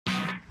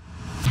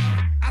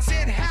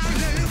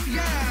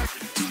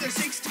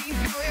16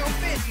 for your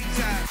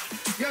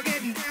feelings. You're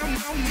getting down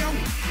on your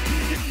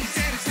knees.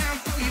 And it's time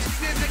for your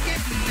sickness to get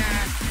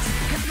now.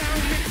 Come on,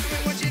 tell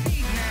me what you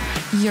need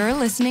now. You're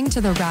listening to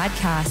the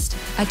Radcast,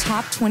 a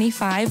top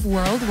 25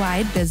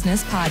 worldwide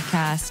business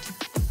podcast.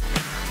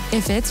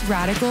 If it's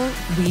radical,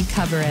 we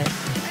cover it.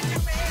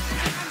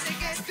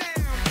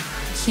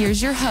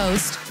 Here's your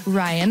host,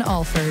 Ryan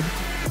Alford.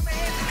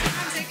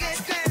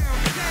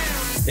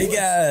 Hey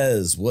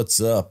guys, what's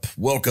up?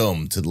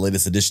 Welcome to the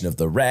latest edition of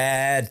the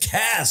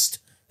Radcast.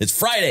 It's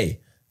Friday,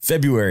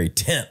 February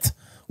 10th,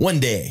 one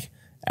day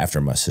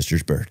after my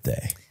sister's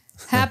birthday.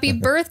 Happy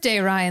birthday,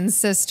 Ryan's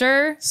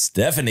sister.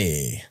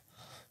 Stephanie.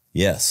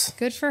 Yes.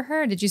 Good for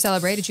her. Did you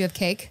celebrate? Did you have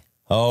cake?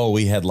 Oh,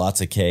 we had lots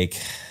of cake.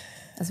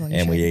 That's what you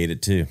and should. we ate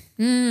it too.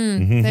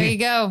 There you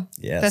go.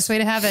 Yes. Best way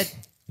to have it,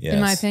 Yes. in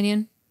my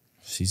opinion.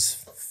 She's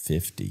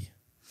 50.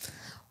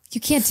 You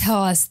can't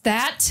tell us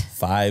that.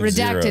 50.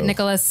 Redact it,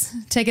 Nicholas.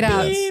 Take it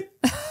out. 50.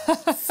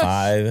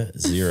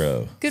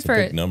 Good It's for a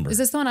big it. number. Is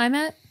this the one I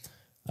met?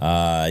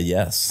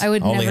 Yes. I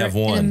would only never have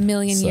one. in a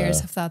million so,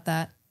 years have thought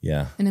that.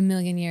 Yeah. In a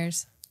million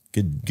years.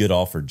 Good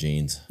offer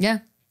genes. Yeah.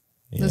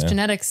 Those Yeah.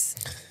 genetics.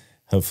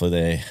 Hopefully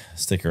they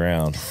stick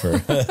around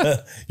for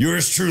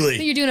yours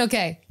truly. You're doing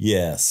okay.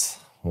 Yes.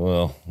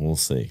 Well, we'll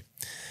see.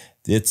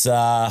 It's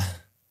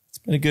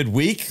been a good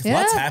week. Yeah.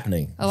 Lots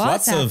happening. A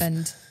lot's Lots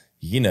happened.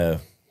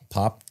 of,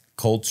 pop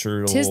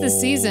culture. Tis the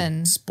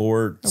season.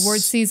 Sports.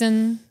 Award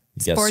season.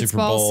 You got Sports Superbowl,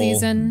 ball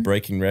season.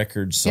 breaking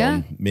records Yeah.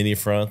 on many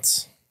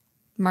fronts.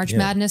 March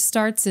Madness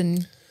starts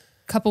in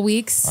a couple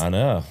weeks. I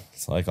know.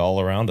 It's like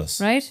all around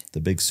us. Right? The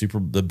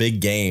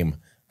big game.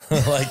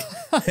 Like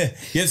you have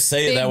to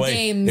say it Big that way.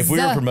 games. If we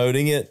were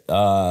promoting it,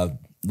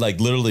 like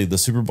literally the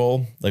Super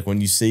Bowl, like when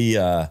you see,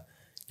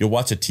 you'll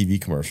watch a TV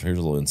commercial. Here's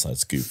a little inside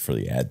scoop for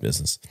the ad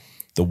business.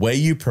 The way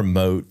you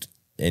promote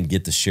and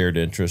get the shared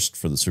interest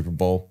for the Super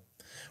Bowl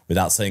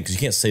without saying, because you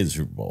can't say the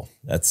Super Bowl,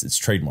 it's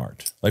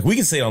trademarked. Like we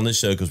can say it on this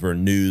show because we're a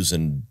news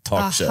and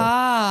talk show.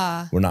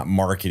 We're not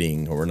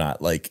marketing or we're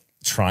not like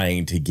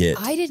trying to get.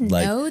 I didn't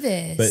like, know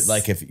this. But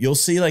like if you'll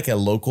see like a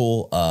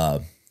local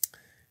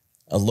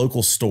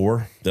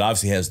store that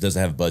obviously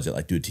doesn't have a budget,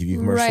 like do a TV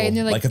commercial, Right, and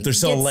they're like if they're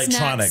selling get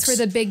electronics snacks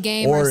for the big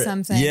game or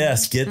something.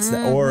 Yes, you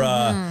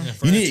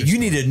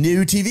need a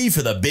new TV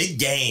for the big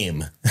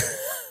game.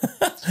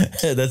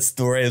 That's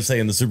the way of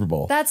saying the Super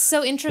Bowl. That's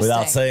so interesting.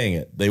 Without saying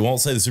it, they won't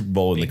say the Super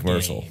Bowl in the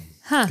commercial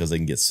because they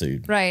can get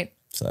sued. Right.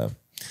 So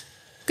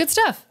Good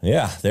stuff.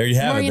 yeah, there you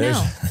have More it. you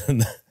know.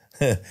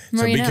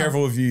 So be you know.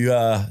 careful if you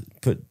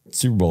put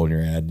Super Bowl in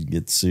your ad, you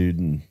get sued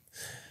and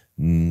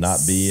not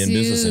be in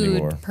business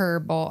anymore. Per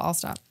bowl. I'll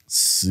stop.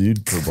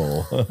 Super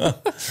Bowl. On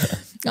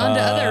to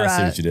other I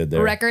see what you did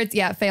there. records.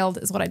 Yeah, failed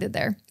is what I did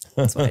there.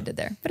 That's what I did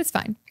there. But it's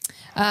fine.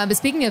 But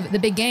speaking of the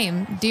big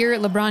game, dear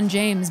LeBron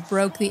James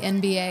broke the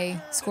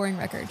NBA scoring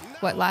record.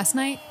 What, last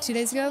night? 2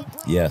 days ago?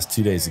 Yes,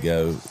 2 days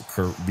ago,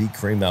 beat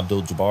Kareem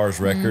Abdul-Jabbar's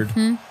record.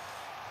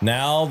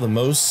 Now the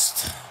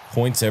most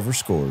points ever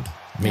scored.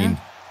 I mean,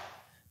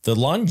 the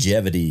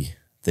longevity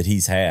that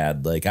he's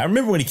had. Like I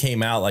remember when he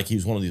came out, like he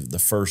was one of the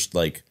first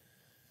like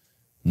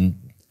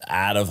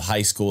out of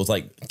high school. It's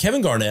like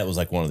Kevin Garnett was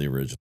like one of the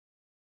originals.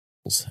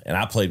 And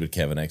I played with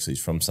Kevin, actually.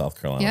 He's from South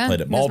Carolina. I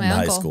played at he was Malden my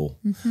High uncle.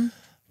 School.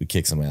 We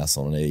kicked some ass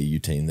on an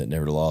AAU team that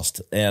never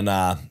lost. And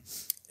but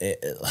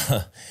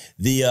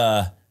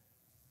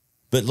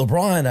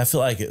LeBron, I feel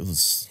like it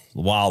was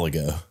a while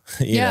ago.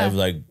 You know, it was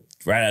like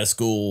right out of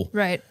school.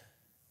 Right.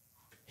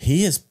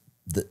 He is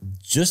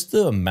just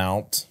the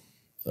amount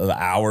of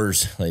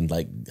hours and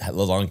like the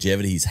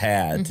longevity he's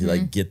had to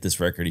like get this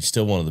record. He's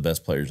still one of the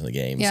best players in the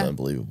game. It's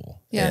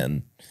unbelievable. Yeah.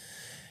 And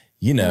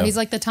you know, He's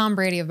like the Tom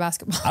Brady of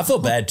basketball. I feel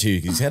bad too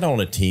because he's had on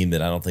a team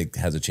that I don't think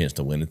has a chance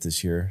to win it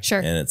this year. Sure.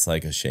 And it's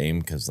like a shame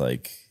because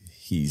like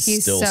he's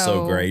still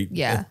so great.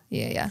 Yeah.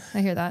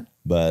 I hear that.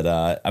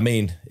 But I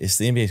mean, it's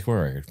the NBA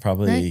scoring record.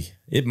 Probably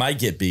it might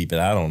get beat, but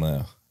I don't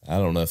know. I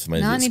don't know if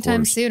somebody Not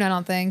anytime scores. soon, I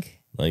don't think.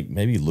 Like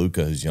maybe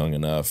Luka, who's young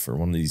enough, or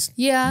one of these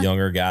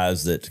younger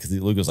guys that because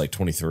Luka's like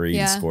 23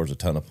 and scores a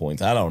ton of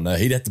points. I don't know.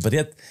 He'd have to, but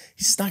he's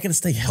just not going to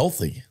stay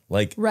healthy.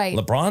 Like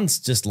LeBron's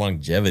just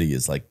longevity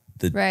is like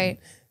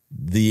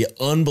the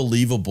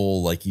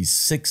unbelievable. Like he's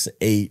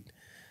 6'8",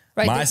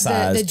 my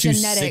size, the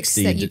genetics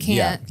that you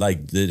can't,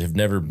 like that have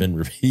never been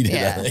repeated.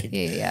 I think.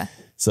 Yeah.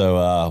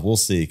 So we'll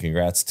see.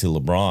 Congrats to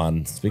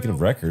LeBron. Speaking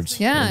of records,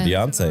 and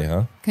Beyonce,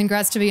 huh?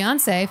 Congrats to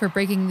Beyonce for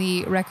breaking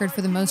the record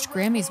for the most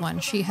Grammys won.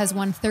 She has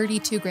won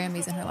 32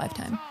 Grammys in her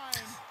lifetime.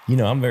 You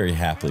know, I'm very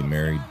happily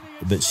married,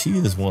 but she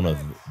is one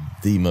of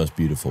the most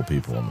beautiful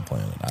people on the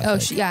planet. I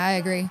think. I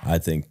agree. I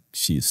think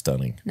she is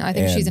stunning. No, I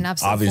think she's an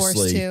absolute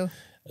force too.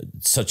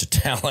 Such a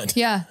talent.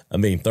 Yeah. I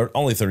mean,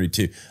 only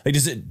 32. Like,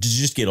 did you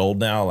just get old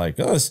now? Like,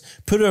 let's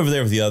put it over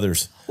there with the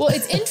others. Well,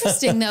 it's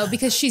interesting though,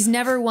 because she's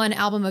never won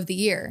Album of the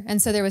Year. And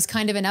so there was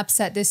kind of an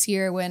upset this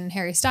year when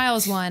Harry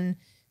Styles won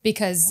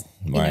because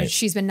you know,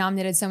 she's been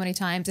nominated so many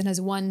times and has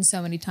won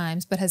so many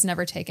times, but has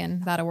never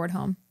taken that award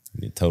home.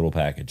 Total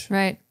package.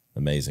 Right.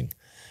 Amazing.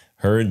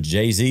 Her and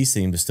Jay-Z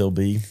seem to still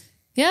be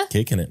Yeah.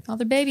 Kicking it. All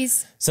their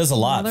babies. Says a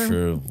lot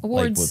for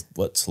awards. like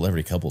what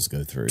celebrity couples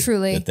go through.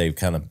 Truly. That they've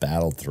kind of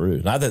battled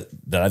through. Not that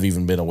I've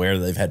even been aware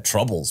that they've had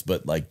troubles,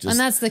 but like just. And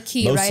that's the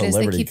key, right? Is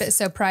they keep it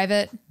so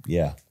private.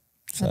 Yeah.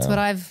 That's what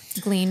I've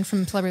gleaned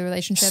from celebrity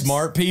relationships.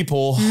 Smart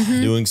people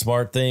doing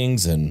smart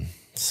things and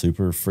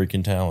super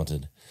freaking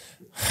talented.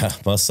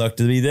 Must suck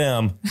to be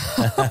them.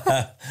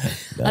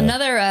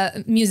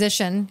 Another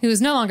musician who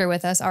is no longer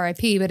with us,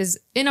 RIP, but is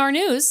in our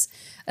news,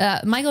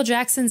 Michael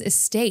Jackson's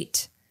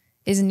estate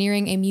is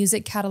nearing a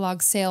music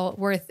catalog sale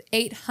worth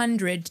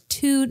 $800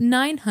 to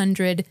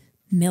 $900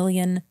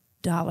 million.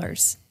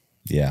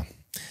 Yeah.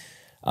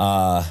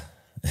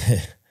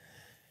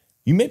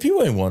 You make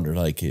people wonder,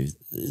 like,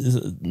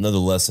 another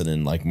lesson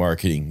in like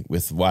marketing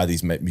with why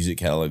these music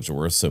catalogs are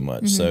worth so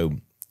much. So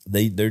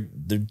they're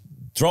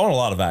drawing a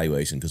lot of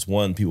valuation because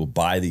one, people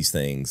buy these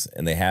things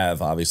and they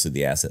have obviously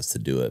the assets to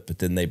do it, but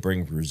then they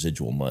bring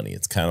residual money.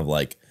 It's kind of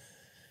like,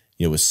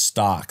 you know, with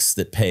stocks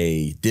that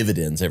pay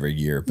dividends every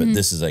year, but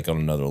this is like on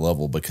another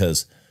level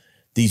because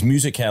these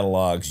music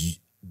catalogs,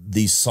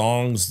 these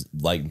songs,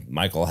 like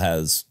Michael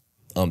has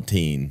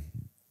umpteen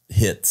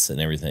hits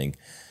and everything,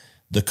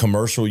 the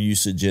commercial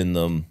usage in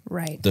them,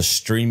 right? The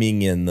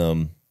streaming in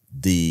them,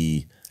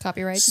 the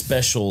copyright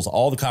specials,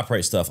 all the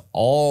copyright stuff,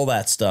 all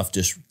that stuff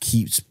just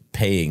keeps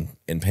paying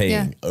and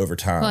paying over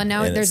time. Well,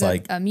 now there's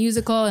like a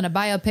musical and a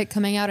biopic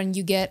coming out and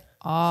you get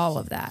all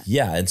of that.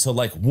 Yeah. And so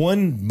like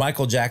one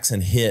Michael Jackson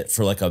hit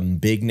for like a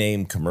big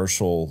name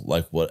commercial,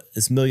 like what,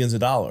 it's millions of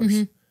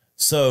dollars.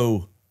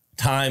 So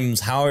times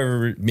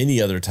however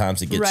many other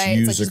times it gets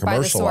used or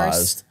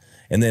commercialized.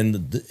 And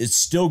then it's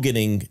still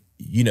getting,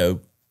 you know,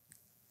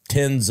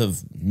 tens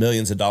of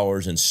millions of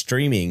dollars in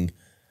streaming.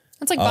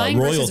 It's like buying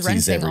versus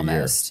renting every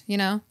almost, you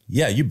know?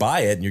 Yeah, you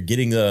buy it and you're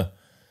getting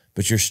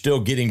but you're still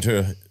getting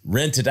to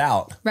rent it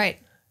out. Right.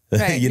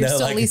 Right. You're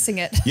still leasing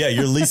it. Yeah,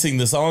 you're leasing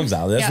the songs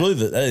out. That's really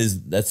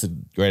that's a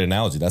great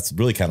analogy. That's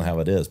really kind of how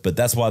it is. But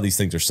that's why these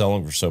things are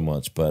selling for so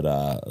much. But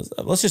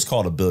let's just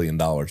call it $1 billion,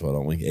 why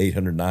don't we?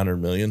 800, 900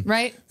 million.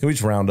 Right. Can we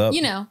just round up?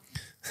 You know.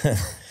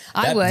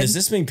 I would. Does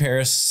this mean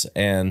Paris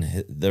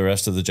and the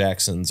rest of the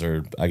Jacksons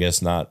are, I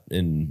guess, not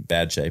in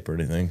bad shape or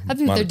anything? I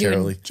think they're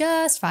doing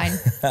just fine.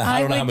 I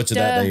don't know how much of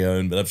that they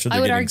own, but I'm sure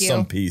they're getting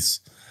some piece.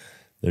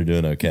 They're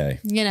doing okay.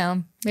 You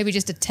know, maybe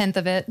just a tenth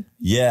of it.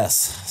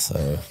 Yes.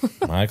 So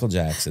Michael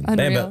Jackson.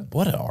 Man, but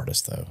what an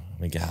artist, though.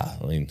 I mean, God,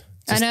 I mean,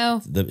 I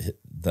know.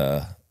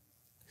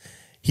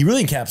 He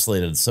really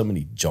encapsulated so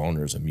many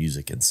genres of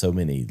music and so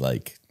many,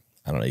 like,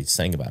 I don't know, he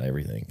sang about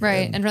everything.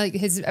 Right. And really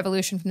his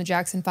evolution from the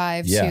Jackson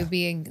 5 to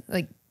being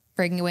like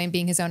breaking away and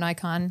being his own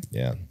icon.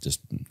 Yeah. Just,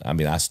 I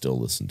mean, I still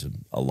listen to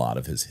a lot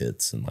of his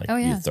hits and like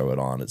you throw it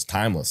on. It's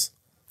timeless.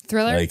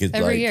 Thriller like,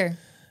 every year.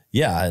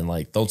 Yeah. And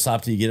like, don't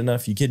stop till you get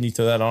enough. You kidding? You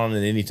throw that on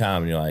at any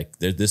time and you're like,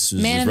 this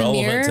is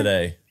relevant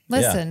today.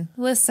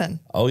 Listen.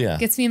 Oh, yeah.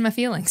 Gets me in my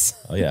feelings.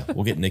 Oh, yeah.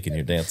 We'll get Nick in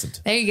here dancing.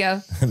 There you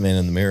go. Man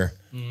in the mirror.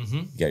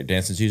 You got your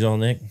dancing shoes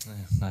on, Nick?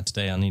 Not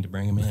today. I'll need to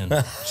bring them in.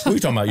 What are you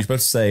talking about? You're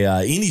supposed to say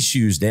any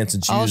shoes,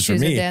 dancing shoes All for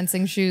shoes me. Are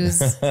dancing shoes.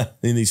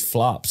 In these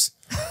flops.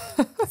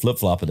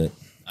 Flip-flopping it.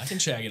 I can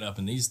shag it up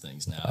in these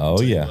things now.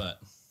 Oh, yeah.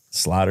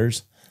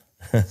 Sliders.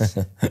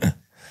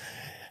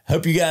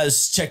 Hope you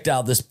guys checked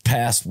out this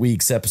past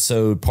week's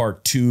episode,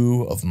 part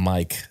 2 of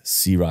Mike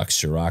C-roc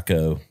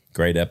Cirriocco.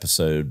 Great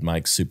episode.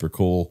 Mike's super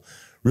cool.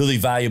 Really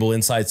valuable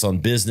insights on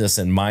business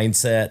and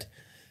mindset.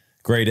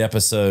 Great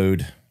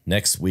episode.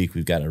 Next week,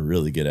 we've got a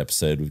really good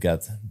episode. We've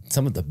got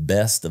some of the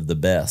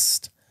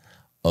best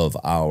of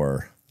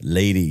our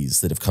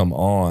ladies that have come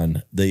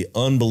on, the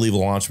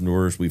unbelievable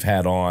entrepreneurs we've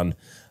had on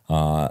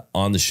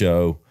the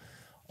show,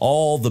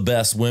 all the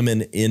best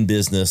women in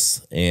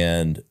business.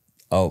 And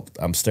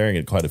I'm staring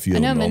at quite a few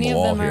of them on the wall here.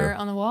 Many of them are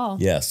on the wall.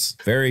 Yes.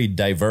 Very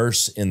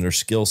diverse in their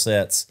skill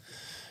sets,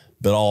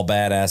 but all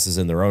badasses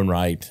in their own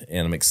right.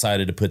 And I'm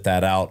excited to put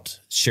that out,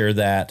 share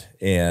that.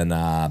 And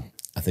I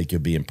think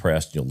you'll be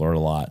impressed. You'll learn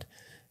a lot.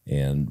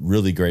 And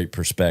really great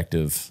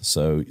perspective.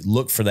 So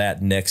look for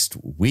that next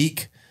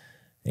week.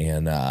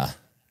 And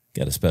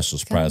got a special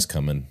surprise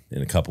coming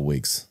in a couple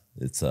weeks.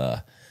 It's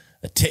a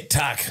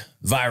TikTok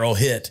viral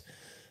hit.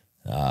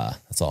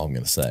 That's all I'm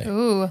going to say.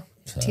 Ooh,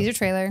 teaser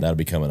trailer. That'll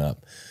be coming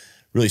up.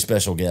 Really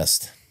special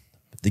guest.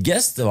 The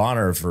guest of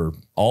honor for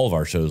all of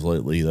our shows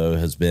lately, though,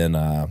 has been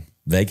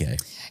Vacay.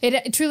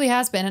 It truly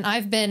has been. And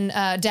I've been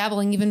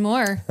dabbling even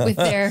more with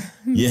their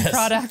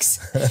products.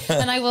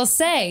 And I will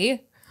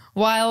say,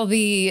 while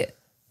the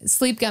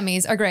sleep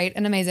gummies are great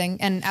and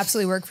amazing and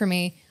absolutely work for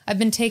me, I've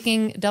been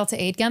taking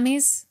Delta 8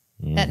 gummies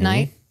at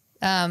night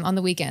on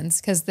the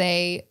weekends because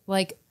they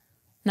like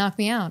knock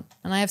me out.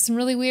 And I have some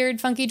really weird,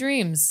 funky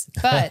dreams.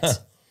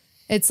 But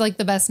it's like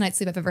the best night's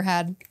sleep I've ever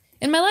had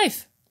in my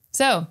life.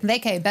 So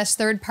Vacay, best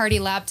third-party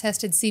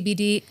lab-tested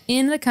CBD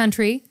in the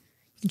country.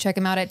 You can check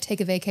them out at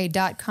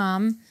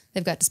takeavacay.com.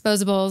 They've got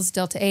disposables,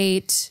 Delta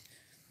 8,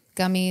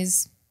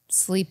 gummies,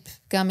 sleep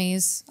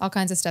gummies, all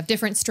kinds of stuff,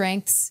 different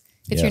strengths.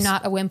 If you're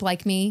not a wimp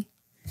like me,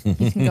 you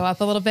can go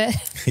up a little bit.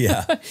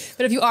 Yeah. But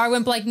if you are a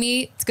wimp like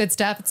me, it's good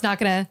stuff. It's not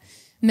going to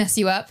mess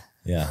you up.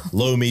 Yeah.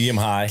 Low, medium,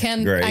 high.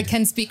 Grade. I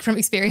can speak from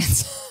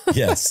experience.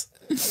 Yes.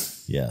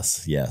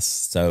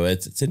 Yes. So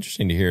it's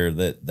interesting to hear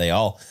that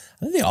I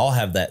think they all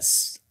have that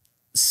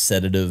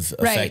sedative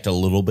effect a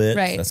little bit.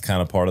 Right. That's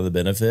kind of part of the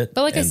benefit.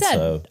 But like I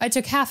said, I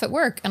took half at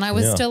work and I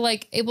was still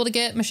like able to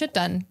get my shit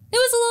done. It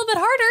was a little bit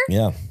harder.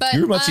 Yeah. But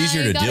you were much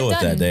easier to deal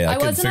with that day. I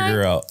couldn't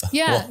figure out.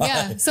 Yeah. why.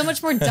 Yeah. So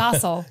much more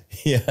docile.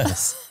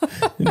 Yes.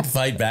 Didn't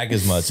fight back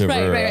as much over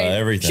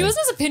everything. She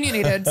wasn't as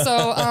opinionated. So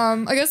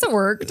I guess it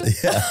worked.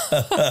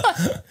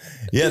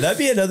 Yeah, that'd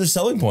be another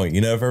selling point,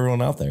 for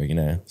everyone out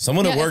there,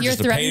 someone at work if you're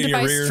just a pain in threatened your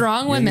by rear.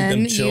 strong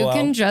women, you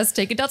can just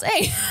take Adele's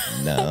A.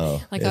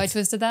 No. Like how I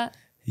twisted that?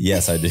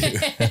 Yes, I do.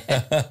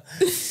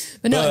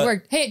 But no, it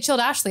worked. Hey, it chilled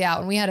Ashley out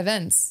when we had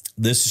events.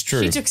 This is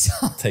true. She took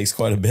takes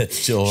quite a bit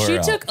to chill her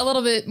out. She took a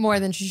little bit more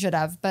than she should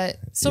have, but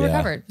still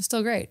recovered. It was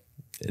still great.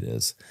 It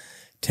is.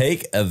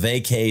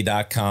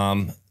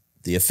 TakeAVacay.com,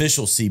 the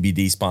official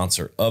CBD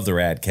sponsor of the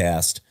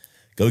Radcast.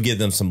 Go give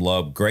them some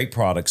love. Great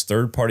products,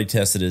 third-party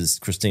tested, as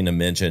Christina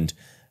mentioned,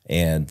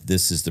 and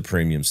this is the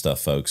premium stuff,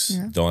 folks.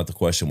 Yeah. Don't have to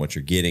question what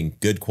you're getting.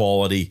 Good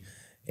quality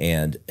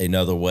and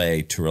another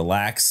way to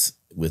relax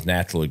with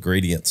natural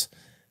ingredients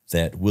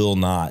that will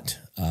not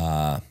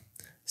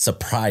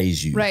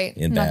surprise you in bad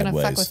ways. Not going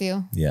to fuck with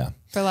you. Yeah.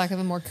 For lack of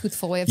a more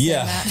truthful way of saying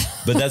that.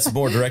 But that's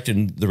more direct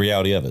in the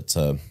reality of it.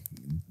 So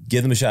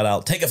give them a shout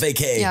out.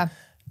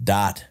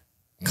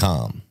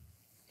 TakeAVacay.com.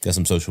 Got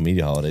some social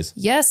media holidays.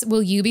 Yes.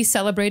 Will you be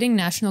celebrating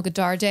National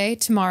Guitar Day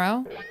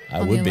tomorrow?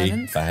 I would be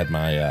if I had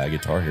my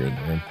guitar here in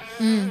the room.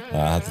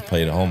 I have to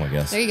play it at home, I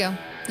guess. There you go.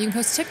 You can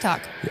post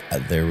TikTok.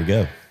 There we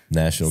go.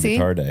 National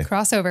Guitar Day.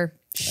 Crossover.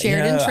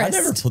 Shared interest. I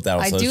never put that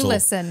on social. I do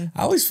listen.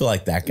 I always feel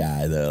like that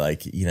guy, though.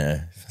 Like,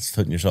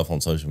 putting yourself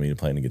on social media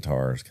playing the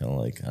guitar is kind of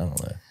like, I don't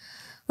know.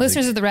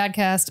 Listeners of the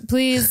Radcast,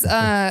 please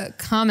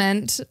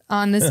comment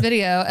on this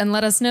video and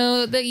let us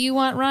know that you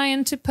want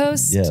Ryan to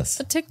post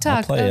a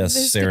TikTok play of a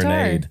his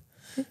serenade.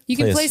 Guitar. You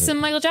can play some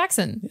Michael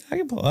Jackson. Yeah, I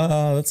can play.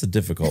 That's a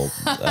difficult.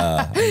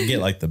 I can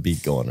get like the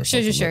beat going or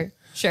something.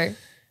 Sure.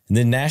 And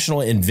then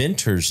National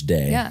Inventors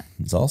Day. Yeah.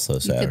 It's also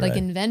Saturday. You could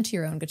invent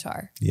your own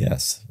guitar.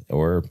 Yes.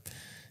 Or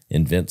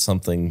invent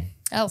something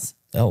else.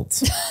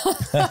 What?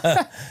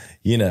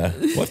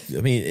 I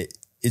mean,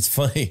 it's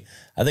funny.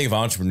 I think of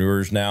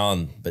entrepreneurs now,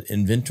 but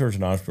inventors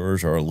and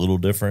entrepreneurs are a little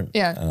different.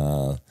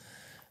 Yeah.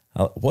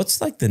 What's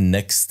like the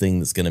next thing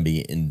that's going to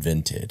be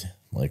invented?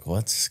 Like,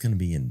 what's going to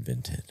be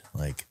invented?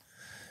 Like,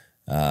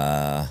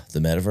 the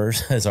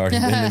metaverse has already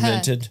been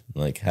invented.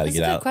 Like, how to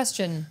get out. That's a good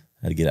question.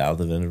 How to get out of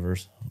the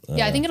metaverse?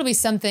 Yeah, I think it'll be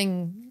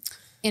something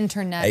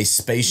internet. A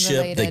spaceship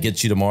related that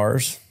gets you to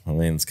Mars. I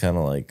mean, it's kind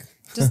of like.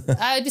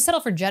 I'd be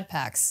settled for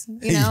jetpacks.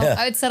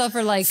 I would settle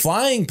for like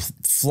flying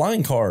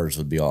cars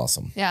would be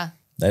awesome. Yeah.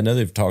 I know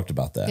they've talked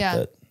about that,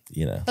 but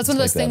that's one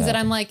of those things that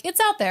I'm like, it's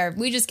out there.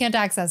 We just can't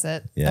access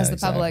it as the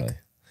public.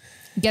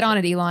 Get on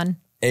it, Elon.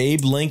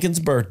 Abe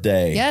Lincoln's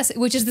birthday. Yes,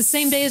 which is the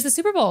same day as the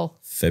Super Bowl.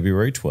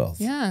 February 12th.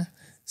 Yeah.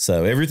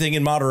 So everything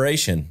in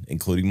moderation,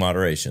 including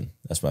moderation.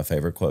 That's my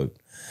favorite quote.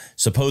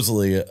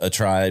 Supposedly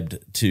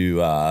attributed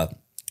to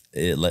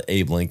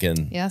Abe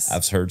Lincoln. Yes.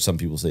 I've heard some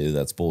people say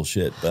that's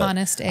bullshit, but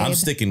honest Abe. I'm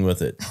sticking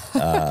with it.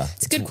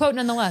 It's a good quote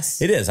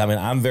nonetheless. It is. I mean,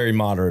 I'm very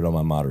moderate on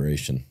my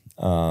moderation.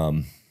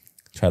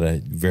 Try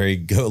to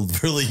go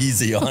really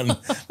easy on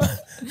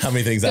how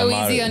many things I'm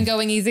Go easy on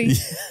going easy.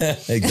 Yeah,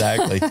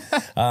 exactly.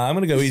 I'm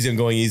going to go easy on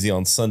going easy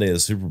on Sunday of the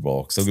Super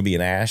Bowl. So I'm going to be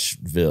in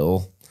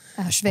Asheville.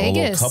 Vegas. A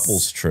little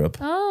couples trip.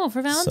 Oh,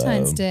 for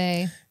Valentine's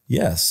Day.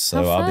 Yes.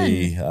 So I'll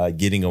be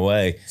getting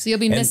away. So you'll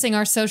be missing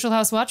our social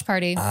house watch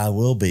party. I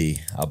will be.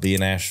 I'll be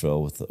in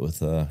Asheville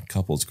with a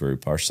couples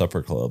group, our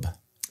supper club.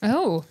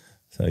 Oh.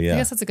 So yeah. I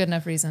guess that's a good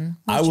enough reason.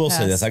 I will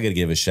say this. I got to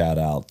give a shout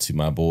out to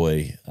my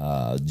boy,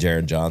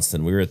 Jaron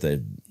Johnston. We were at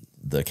the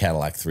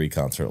Cadillac 3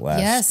 concert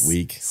last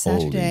week.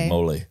 Saturday. Holy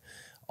moly.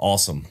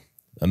 Awesome.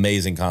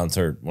 Amazing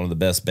concert. One of the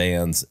best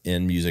bands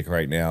in music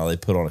right now. They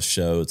put on a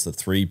show. It's the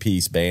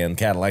 3-piece band,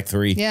 Cadillac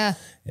 3. Yeah.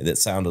 That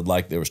sounded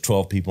like there was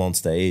 12 people on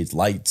stage,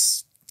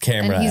 lights,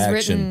 camera, and he's action.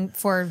 written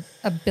for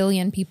 1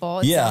 billion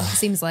people. It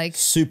seems like.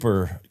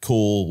 Super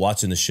cool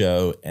watching the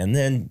show. And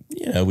then,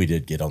 we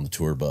did get on the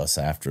tour bus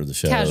after the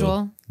show.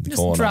 Casual.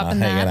 Nicole and I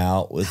hanging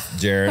out with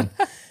Jaron.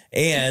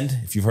 And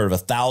if you've heard of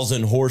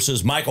 1,000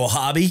 Horses, Michael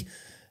Hobby.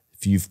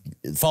 If you've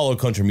followed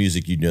country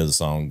music, you'd know the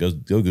song. Go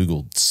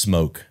Google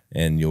Smoke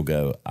and you'll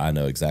go, I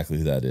know exactly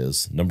who that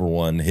is.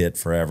 #1 hit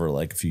forever,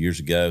 like a few years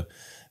ago.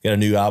 Got a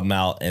new album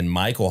out, and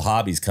Michael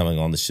Hobby's coming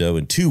on the show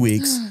in 2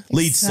 weeks.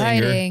 Lead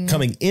singer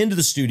coming into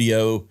the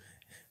studio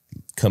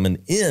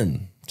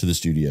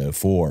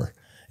for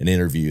an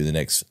interview the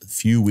next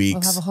few weeks.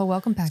 We'll have a whole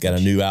welcome package. Got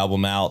a new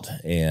album out,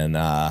 and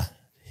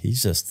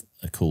he's just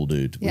a cool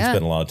dude. We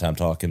spent a lot of time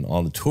talking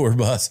on the tour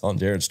bus, on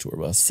Jaron's tour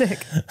bus.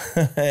 Sick.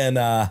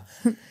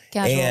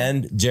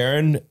 And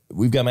Jaron,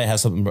 might have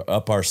something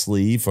up our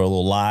sleeve for a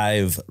little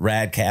live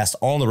Radcast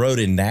on the road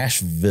in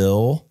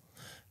Nashville.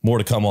 More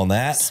to come on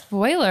that.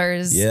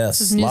 Spoilers. Yes,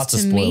 this is news lots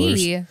of to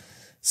spoilers. Me.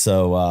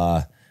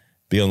 So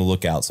be on the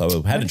lookout.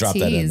 So I had to drop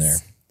that in there.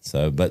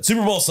 So, but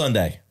Super Bowl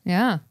Sunday.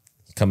 Yeah.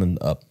 coming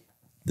up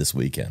this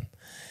weekend.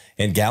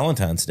 And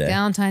Galentine's Day.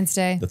 Valentine's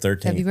Day. The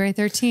 13th. February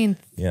 13th.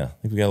 Yeah. I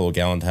think we got a little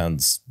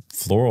Galentine's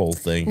floral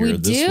thing here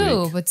this week. We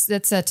do. But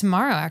that's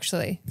tomorrow,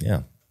 actually.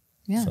 Yeah.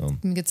 Yeah. So,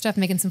 Some good stuff.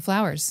 Making some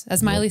flowers.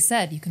 As Miley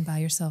said, you can buy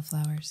yourself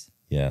flowers.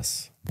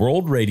 yes.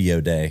 World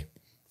Radio Day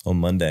on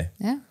Monday.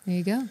 Yeah. There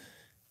you go.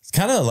 It's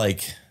kind of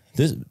like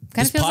this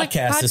feels podcast like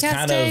is podcast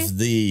kind day. of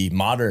the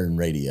modern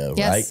radio,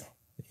 Yes. right?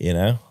 You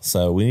know,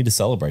 so we need to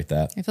celebrate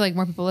that. I feel like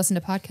more people listen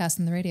to podcasts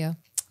than the radio.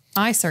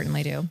 I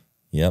certainly do.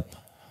 Yep.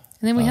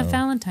 And then we have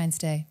Valentine's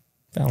Day.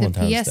 Valentine's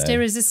The pièce Day.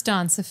 de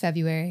résistance of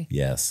February.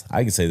 Yes,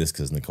 I can say this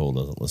because Nicole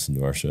doesn't listen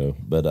to our show,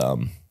 but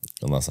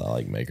unless I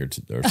like make her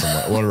to, or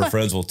someone, one of her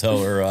friends will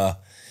tell her,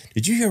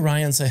 "Did you hear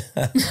Ryan say?"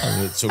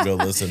 She'll go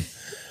listen.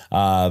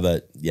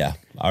 But yeah,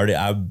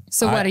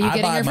 So what are you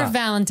getting her for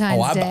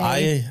Valentine's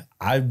Day?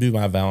 I do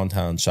my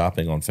Valentine's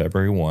shopping on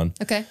February 1.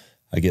 Okay.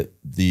 I get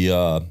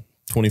the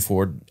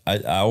 24. I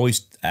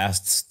always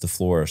asked the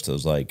florist, I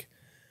was like,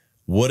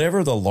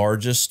 whatever the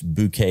largest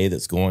bouquet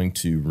that's going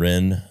to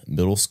Wren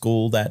Middle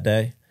School that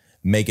day,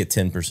 make it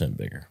 10%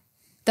 bigger.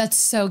 That's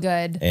so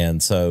good.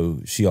 And so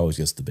she always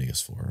gets the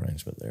biggest floral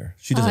arrangement there.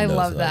 She doesn't I know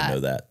love that I that. know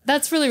that.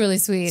 That's really, really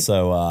sweet.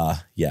 So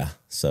yeah.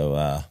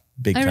 So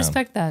big I time.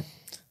 respect that.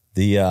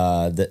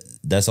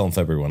 That's on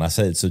February 1. I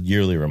said it's a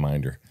yearly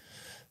reminder.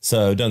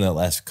 So done that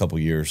last couple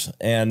years.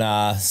 And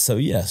so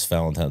yes,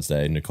 Valentine's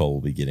Day, Nicole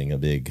will be getting a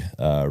big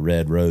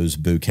red rose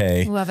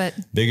bouquet. Love it.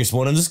 Biggest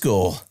one in the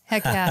school.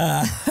 Heck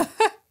yeah.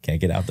 Can't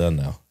get outdone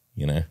now,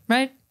 you know.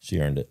 Right? She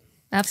earned it.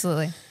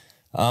 Absolutely.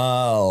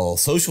 Oh,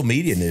 social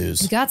media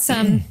news. We got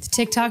some.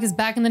 TikTok is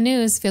back in the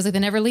news. Feels like they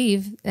never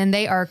leave. And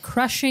they are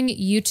crushing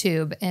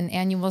YouTube in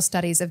annual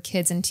studies of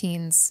kids and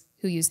teens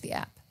who use the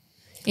app.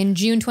 In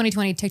June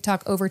 2020,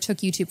 TikTok overtook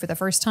YouTube for the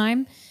first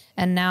time.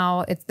 And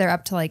now they're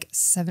up to like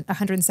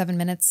 107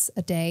 minutes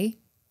a day,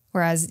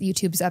 whereas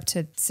YouTube's up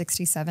to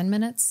 67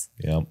 minutes.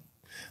 Yep.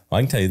 Well,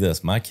 I can tell you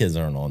this. My kids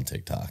aren't on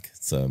TikTok.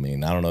 So, I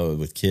mean, I don't know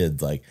with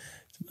kids, like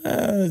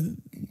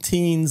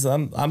teens,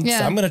 I'm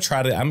going to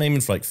try to, I'm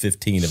aiming for like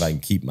 15 if I can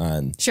keep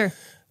mine. Sure.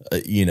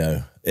 You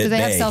know, Do they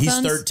have cell he's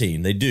phones?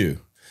 13. They do.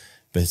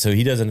 But so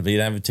he doesn't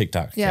have a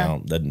TikTok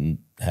account, doesn't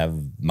have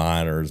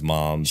mine or his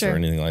mom's or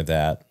anything like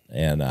that.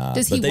 And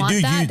does he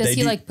want that? Does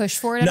he like push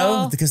for it at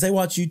all? No, because they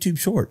watch YouTube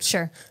Shorts.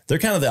 Sure. They're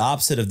kind of the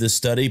opposite of this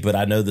study, but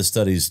I know the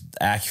study's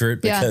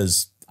accurate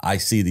because I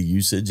see the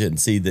usage and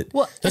see that,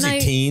 especially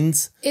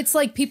teens. It's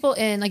like people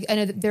in, like, I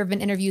know that there have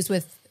been interviews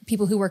with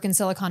people who work in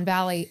Silicon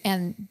Valley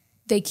and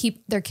they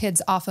keep their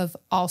kids off of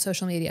all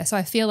social media. So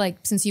I feel like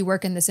since you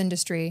work in this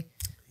industry,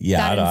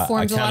 that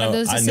informs a lot of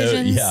those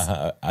decisions.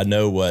 I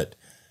know what,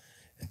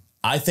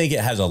 I think it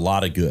has a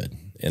lot of good.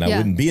 And I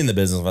wouldn't be in the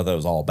business if I thought it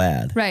was all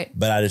bad. Right.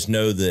 But I just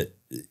know that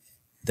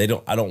I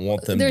don't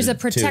want them There's to, a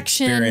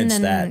protection to experience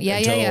and that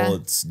until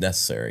it's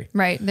necessary.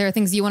 Right. There are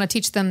things you want to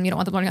teach them. You don't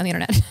want them learning on the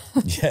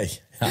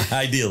internet.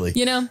 Ideally.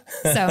 You know?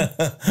 So,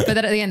 but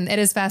that, again, it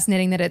is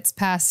fascinating that it's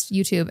past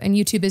YouTube, and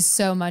YouTube is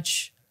so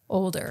much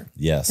older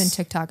than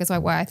TikTok. Is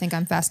why I think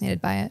I'm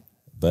fascinated by it.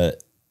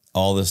 But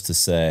all this to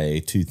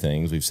say two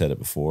things. We've said it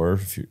before.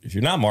 If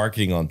you're not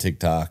marketing on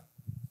TikTok,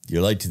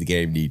 you're late to the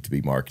game, need to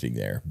be marketing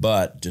there.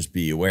 But just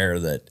be aware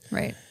that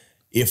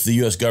if the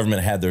U.S.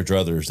 government had their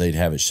druthers, they'd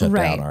have it shut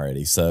down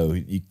already. So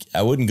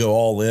I wouldn't go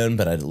all in,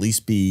 but I'd at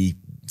least be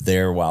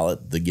there while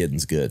the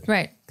getting's good.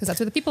 Right, because that's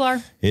where the people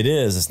are. It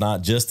is. It's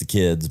not just the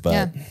kids,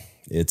 but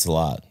it's a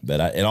lot.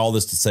 But and all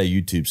this to say,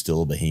 YouTube's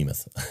still a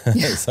behemoth.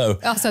 So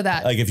also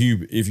that, like if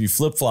you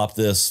flip flop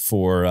this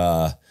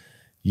for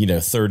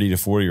 30 to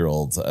 40 year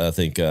olds, I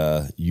think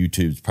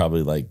YouTube's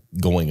probably like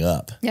going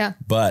up. Yeah.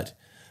 But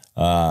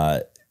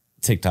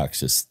TikTok's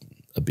just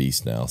a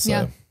beast now.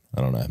 So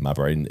I don't know. My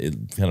brain, it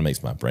kind of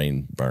makes my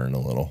brain burn a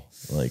little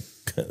like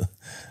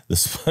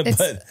this one.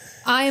 But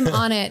I am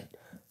on it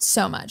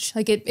so much.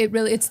 Like it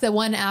really, it's the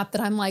one app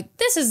that I'm like,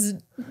 this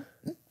is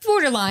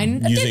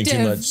borderline using addictive.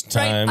 Too much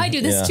time. Right? I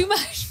do this too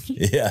much.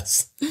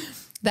 Yes.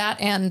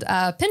 That and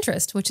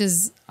Pinterest, which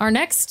is our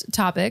next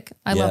topic.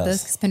 I love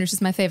this because Pinterest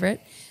is my favorite.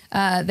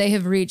 They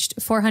have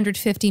reached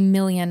 450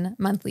 million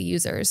monthly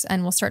users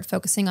and will start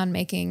focusing on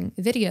making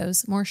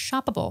videos more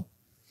shoppable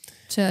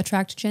to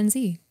attract Gen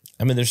Z.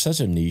 I mean, there's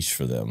such a niche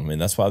for them. I mean,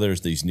 that's why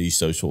there's these niche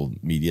social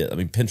media. I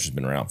mean, Pinterest's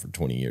been around for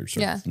 20 years.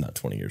 Or not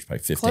 20 years,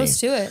 probably 15. Close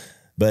to it.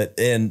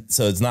 And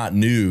so it's not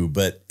new,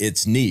 but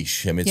it's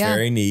niche. I mean, it's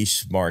very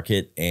niche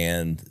market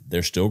and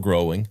they're still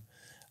growing.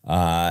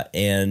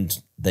 And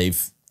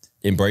they've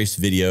embraced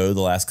video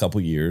the last couple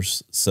of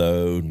years.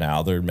 So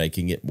now they're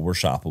making it more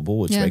shoppable,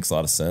 which makes a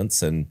lot of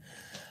sense. And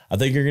I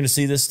think you're going to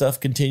see this stuff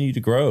continue to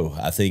grow.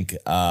 I think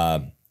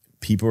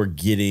people are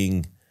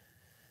getting...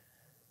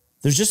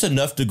 There's just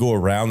enough to go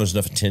around. There's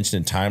enough attention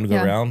and time to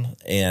go around.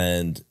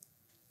 And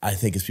I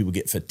think as people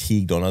get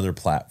fatigued on other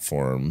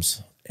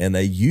platforms and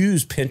they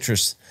use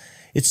Pinterest,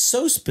 It's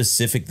so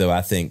specific, though,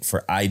 I think,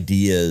 for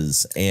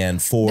ideas and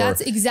for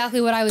that's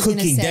exactly what I was going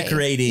to say. Cooking,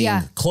 decorating,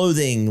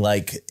 clothing.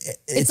 Like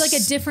it's like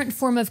a different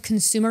form of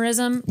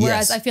consumerism.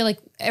 Whereas I feel like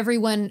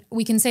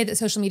we can say that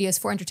social media is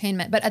for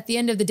entertainment, but at the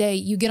end of the day,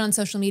 you get on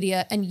social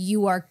media and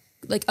you are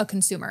like a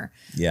consumer,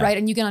 right?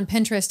 And you get on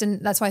Pinterest, and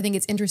that's why I think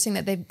it's interesting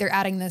that they're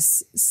adding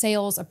this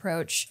sales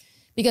approach,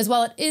 because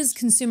while it is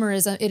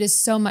consumerism, it is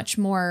so much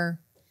more.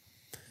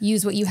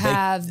 Use what you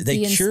have.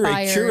 They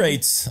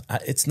curates.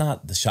 It's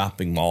not the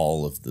shopping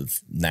mall of the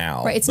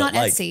now, right? It's not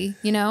like, Etsy,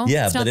 you know.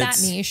 Yeah, it's not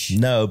that niche.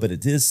 No, but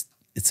it is.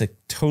 It's a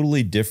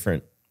totally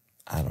different.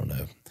 I don't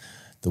know.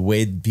 The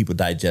way people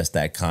digest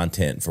that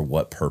content for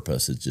what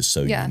purpose is just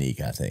so unique.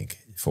 I think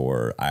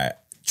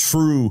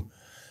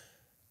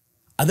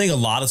I think a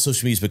lot of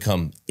social media has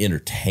become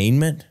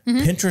entertainment.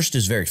 Pinterest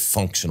is very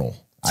functional.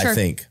 I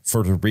think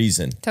for the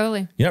reason.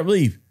 Totally. You're not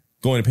really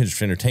going to Pinterest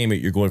for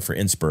entertainment. You're going for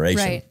inspiration.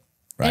 Right.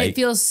 And it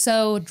feels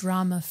so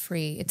drama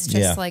free. It's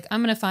just like,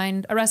 I'm going to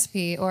find a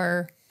recipe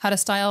or how to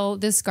style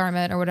this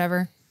garment or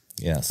whatever.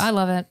 Yes. I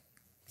love it.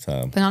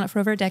 So been on it for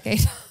over a decade.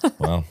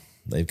 Well,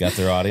 they've got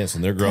their audience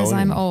and they're growing. Because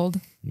I'm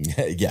old.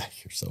 Yeah,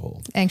 you're so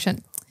old.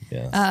 Ancient.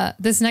 Yes.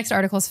 This next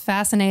article is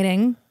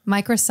fascinating.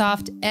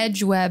 Microsoft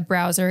Edge web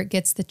browser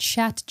gets the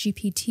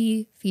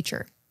ChatGPT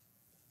feature.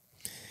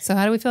 So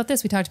how do we feel about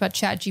this? We talked about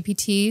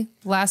ChatGPT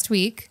last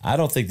week. I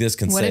don't think this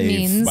can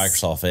save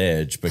Microsoft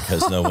Edge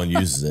because no one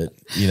uses it.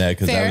 You know,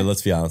 because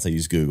let's be honest, they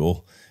use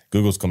Google.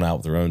 Google's coming out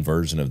with their own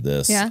version of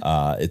this.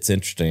 Yeah. It's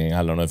interesting.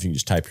 I don't know if you can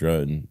just type your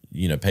own,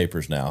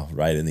 papers now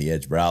right in the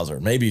Edge browser.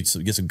 Maybe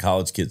get some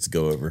college kids to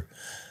go over.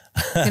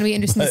 It's going to be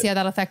interesting to see how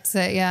that affects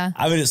it. Yeah.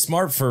 I mean, it's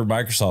smart for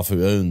Microsoft,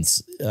 who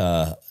owns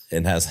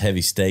and has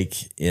heavy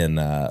stake in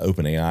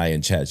OpenAI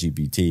and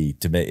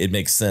ChatGPT. It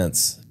makes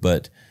sense,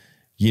 but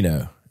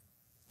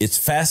it's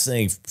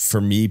fascinating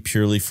for me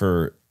purely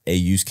for a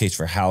use case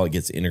for how it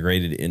gets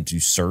integrated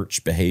into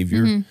search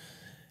behavior.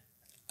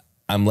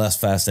 I'm less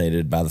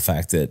fascinated by the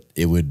fact that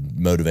it would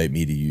motivate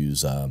me to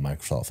use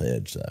Microsoft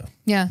Edge, though.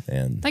 Yeah,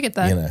 and I get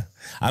that.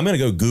 I'm going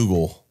to go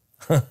Google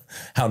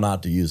how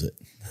not to use it.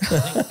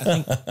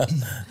 I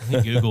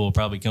think Google will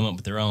probably come up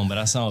with their own, but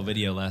I saw a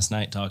video last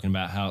night talking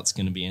about how it's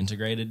going to be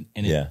integrated,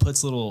 and it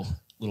puts little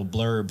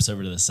blurbs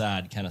over to the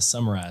side, kind of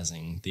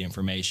summarizing the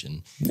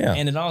information. Yeah.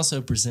 And it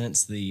also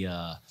presents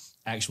the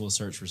actual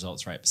search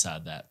results right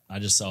beside that. I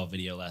just saw a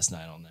video last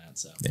night on that.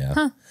 So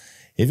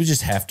it would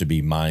just have to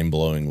be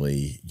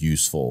mind-blowingly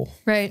useful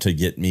to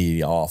get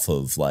me off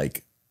of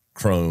like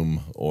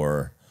Chrome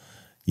or,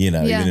 even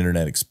not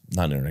Internet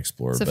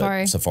Explorer,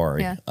 but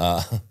Safari. Yeah.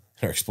 Internet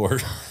Explorer,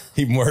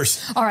 even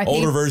worse.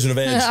 Older version of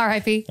Edge.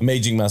 R.I.P. I'm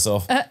aging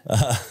myself.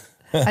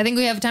 I think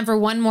we have time for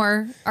one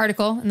more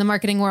article in the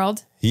marketing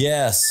world.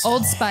 Yes.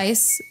 Old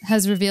Spice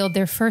has revealed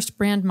their first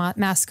brand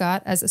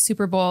mascot as a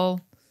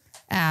Superbowl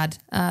ad.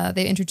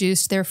 They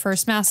introduced their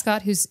first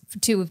mascot who's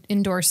to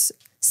endorse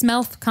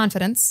smell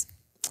confidence.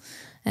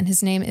 And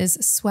his name is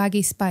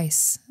Swaggy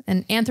Spice,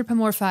 an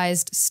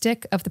anthropomorphized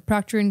stick of the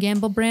Procter &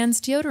 Gamble brand's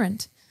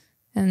deodorant.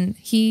 And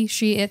he,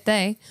 she, it,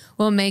 they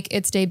will make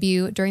its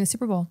debut during the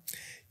Super Bowl.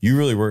 You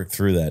really worked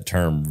through that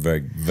term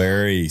very,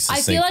 very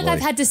succinctly. I feel like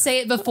I've had to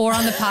say it before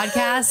on the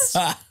podcast.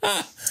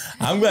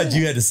 I'm glad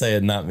you had to say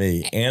it, not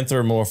me.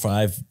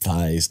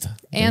 Anthropomorphized.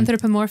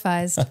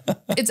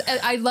 Anthropomorphized.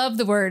 I love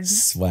the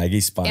words.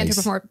 Swaggy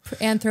Spice.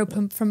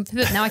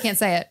 Now I can't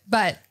say it,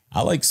 but.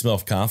 I like Smell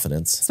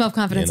confidence. Smell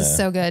confidence is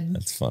so good.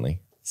 That's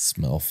funny.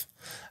 Smell.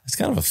 It's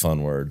kind of a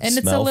fun word. And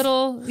it's a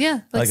little,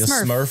 like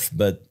Smurf. A Smurf,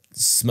 but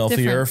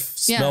smelfy earth.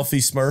 Smelfy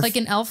Smurf. Like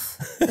an elf.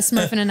 A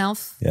Smurf and an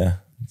elf. Yeah.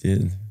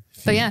 Dude.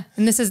 But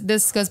and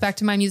this goes back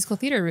to my musical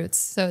theater roots.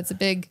 So it's a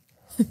big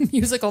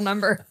musical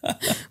number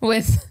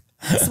with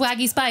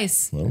Swaggy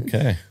Spice.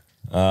 Okay.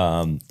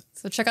 So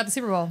check out the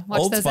Super Bowl.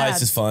 Watch Old those Spice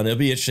ads. is fun. It'll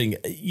be interesting.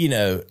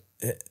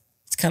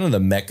 It's kind of the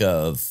mecca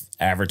of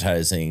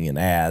advertising and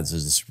ads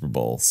is the Super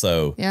Bowl.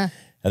 So I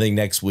think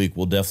next week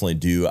we'll definitely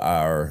do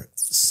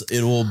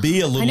it will be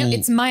a little. I know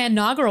it's my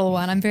inaugural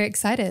one. I'm very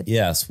excited.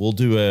 Yes, we'll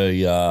do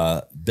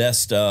a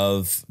best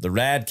of the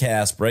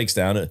Radcast breaks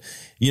down. The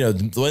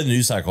way the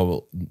news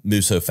cycle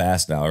moves so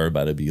fast now,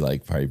 everybody will be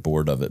like probably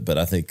bored of it. But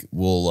I think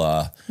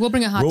we'll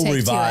bring a hot take. We'll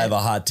revive a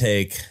hot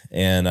take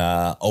and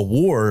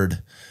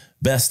award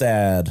best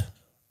ad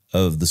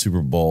of the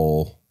Super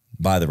Bowl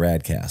by the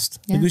Radcast.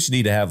 I think we should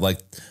need to have like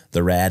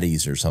the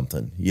Raddies or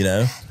something,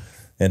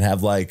 and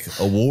have like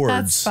awards.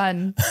 That's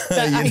fun.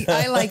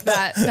 I like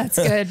that. That's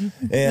good.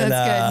 And,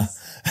 that's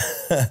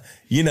good.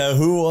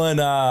 Who won?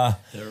 The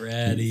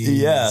Raddies.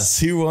 Yes,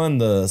 who won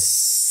the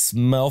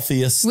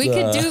smelfiest? We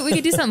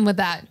could do something with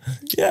that.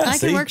 Yeah, I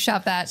can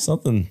workshop that.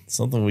 Something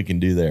we can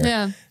do there.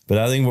 Yeah. But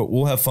I think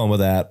we'll have fun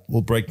with that.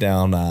 We'll break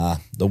down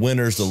the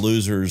winners, the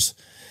losers,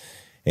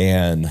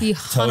 and the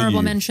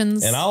honorable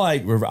mentions. And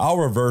I'll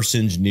reverse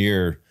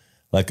engineer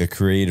like a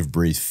creative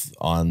brief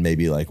on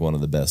maybe like one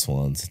of the best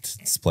ones to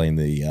explain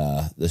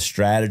the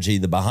strategy,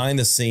 the behind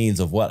the scenes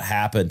of what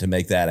happened to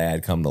make that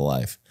ad come to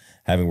life.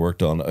 Having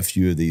worked on a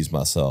few of these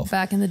myself.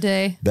 Back in the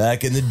day.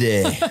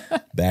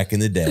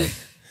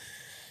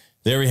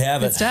 There we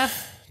have Good it.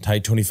 stuff.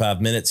 Tight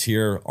 25 minutes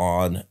here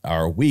on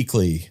our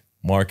weekly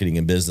marketing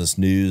and business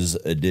news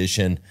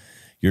edition.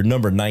 Your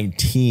number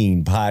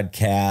 19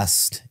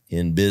 podcast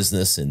in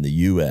business in the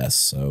U.S.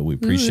 So we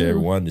appreciate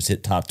everyone. Just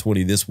hit top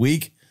 20 this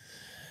week.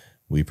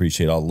 We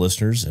appreciate all the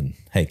listeners. And,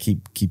 hey,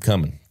 keep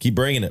coming. Keep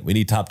bringing it. We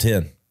need top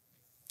 10.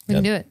 We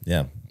can do it.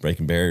 Yeah,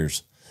 breaking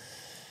barriers.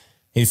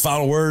 Any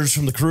final words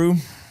from the crew?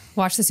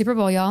 Watch the Super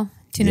Bowl, y'all.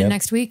 Tune in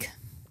next week.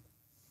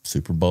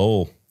 Super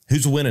Bowl.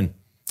 Who's winning?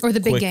 Or the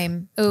big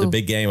game. The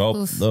big game.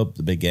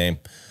 The big game.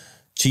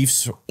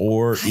 Chiefs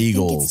or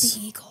Eagles? I think it's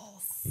the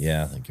Eagles.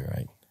 Yeah, I think you're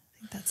right. I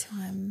think that's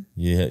who I'm.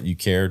 You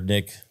care,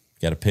 Nick?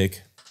 Got a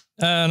pick?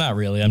 Not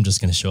really. I'm just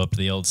going to show up to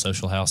the old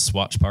social house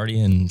watch party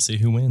and see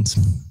who wins.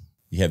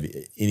 You have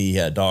any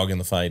dog in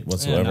the fight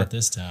whatsoever? Not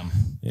this time.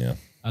 Yeah.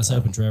 I was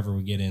hoping Trevor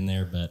would get in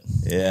there, but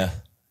yeah,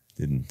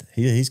 didn't.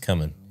 He's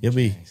coming. He'll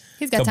be.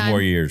 He's got a couple time.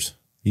 more years.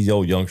 He's an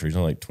old youngster. He's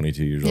only like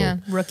 22 years Yeah,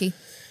 old. rookie.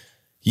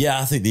 Yeah,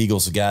 I think the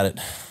Eagles have got it.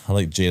 I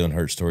like Jalen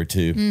Hurts' story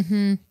too.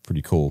 Mm-hmm.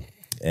 Pretty cool.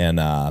 And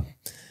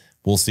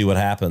we'll see what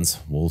happens.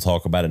 We'll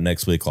talk about it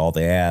next week. All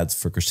the ads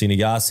for Christina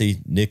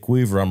Yossi, Nick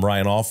Weaver. I'm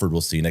Ryan Alford.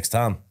 We'll see you next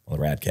time on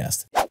the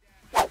Radcast.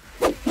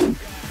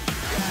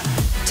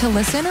 To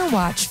listen or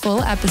watch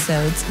full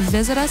episodes,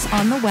 visit us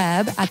on the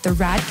web at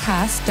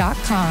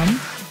theradcast.com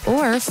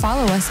or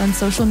follow us on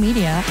social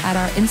media at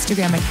our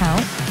Instagram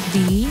account,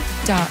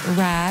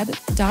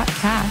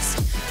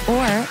 the.rad.cast,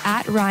 or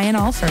at Ryan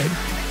Alford.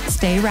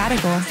 Stay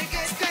radical.